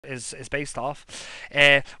is based off,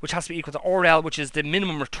 which has to be equal to RL, which is the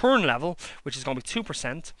minimum return level, which is going to be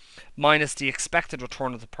 2%, minus the expected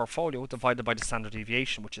return of the portfolio divided by the standard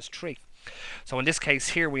deviation, which is 3. So in this case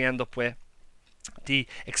here, we end up with the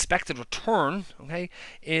expected return, okay,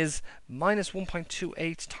 is minus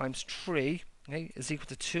 1.28 times 3, okay, is equal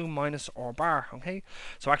to 2 minus R bar, okay.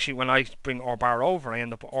 So actually when I bring R bar over, I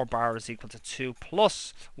end up with R bar is equal to 2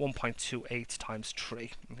 plus 1.28 times 3,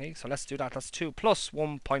 okay. So let's do that. That's 2 plus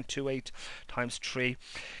 1.28 times 3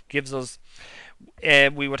 gives us,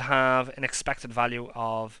 we would have an expected value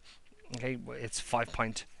of, okay, it's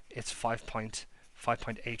 5.84.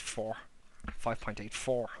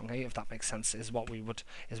 5.84, okay, if that makes sense, is what we would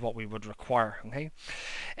require, okay.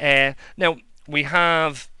 Now we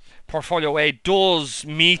have portfolio A does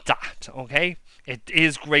meet that, okay. It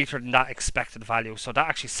is greater than that expected value, so that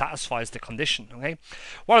actually satisfies the condition, okay.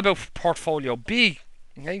 What about portfolio B?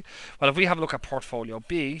 Okay, well, if we have a look at portfolio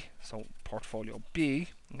B, so portfolio B,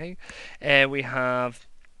 okay, we have,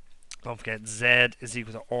 don't forget, Z is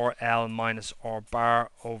equal to RL minus R bar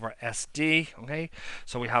over SD, okay.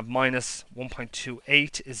 So we have minus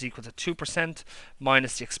 1.28 is equal to 2%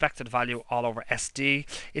 minus the expected value all over SD.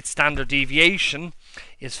 Its standard deviation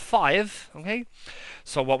is 5, okay.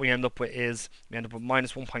 So what we end up with is, we end up with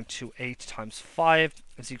minus 1.28 times 5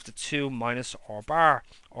 is equal to 2 minus R bar,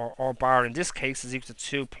 or R bar in this case is equal to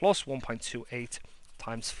 2 plus 1.28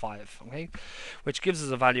 times 5, okay, which gives us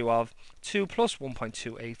a value of 2 plus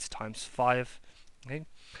 1.28 times 5, okay,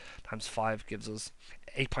 times 5 gives us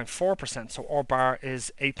 8.4%. So R bar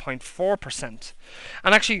is 8.4%.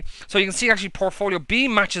 And actually, so you can see actually portfolio B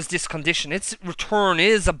matches this condition. Its return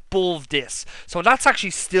is above this. So that's actually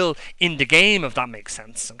still in the game, if that makes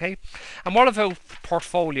sense, okay. And what about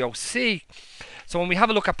portfolio C? So when we have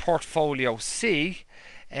a look at portfolio C,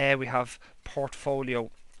 we have portfolio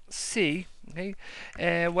C, okay,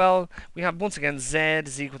 well, we have once again Z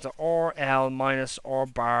is equal to RL minus R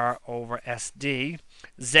bar over SD.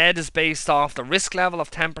 Z is based off the risk level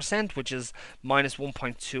of 10%, which is minus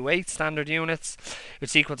 1.28 standard units.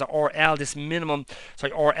 It's equal to RL, this minimum,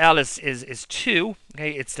 sorry, RL is 2,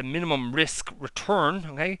 okay, it's the minimum risk return,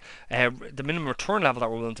 okay, the minimum return level that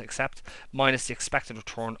we're willing to accept, minus the expected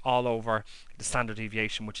return all over the standard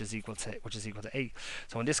deviation, which is equal to 8.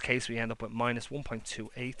 So in this case, we end up with minus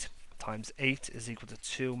 1.28 times 8 is equal to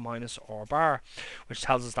 2 minus R bar, which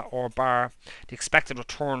tells us that R bar, the expected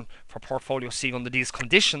return for portfolio C under these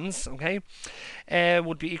conditions, okay,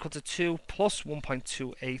 would be equal to 2 plus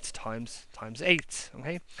 1.28 times 8,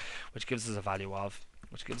 okay, which gives us a value of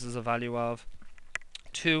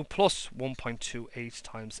 2 plus 1.28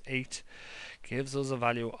 times 8 gives us a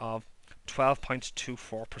value of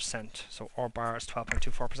 12.24%. So R bar is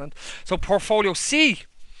 12.24%. So portfolio C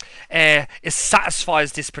it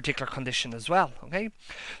satisfies this particular condition as well, okay.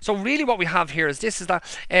 So really what we have here is this, is that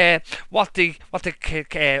what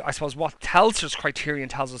I suppose what Telser's criterion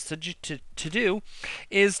tells us to do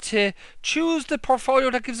is to choose the portfolio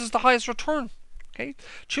that gives us the highest return. Okay,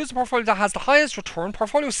 choose the portfolio that has the highest return.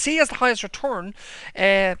 Portfolio C has the highest return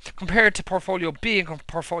compared to portfolio B and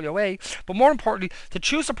portfolio A. But more importantly, to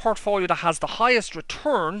choose a portfolio that has the highest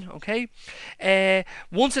return, okay,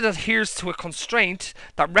 once it adheres to a constraint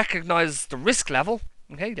that recognizes the risk level,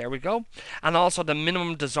 okay, there we go, and also the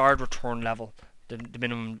minimum desired return level. The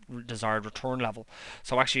minimum desired return level.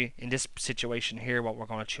 So actually in this situation here, what we're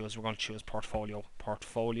going to choose portfolio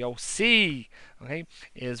C, okay,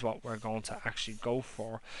 is what we're going to actually go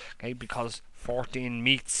for, okay, because 14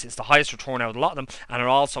 meets is the highest return out of a lot of them, and it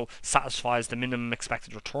also satisfies the minimum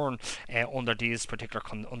expected return under these particular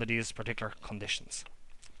conditions.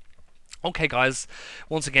 Okay guys,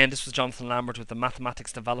 once again, this was Jonathan Lambert with the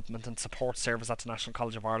Mathematics Development and Support Service at the National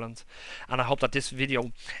College of Ireland, and I hope that this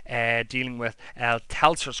video dealing with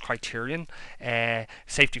Telser's criterion,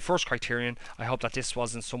 safety first criterion, I hope that this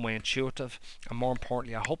was in some way intuitive, and more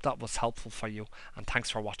importantly, I hope that was helpful for you, and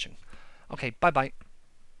thanks for watching. Okay, bye bye.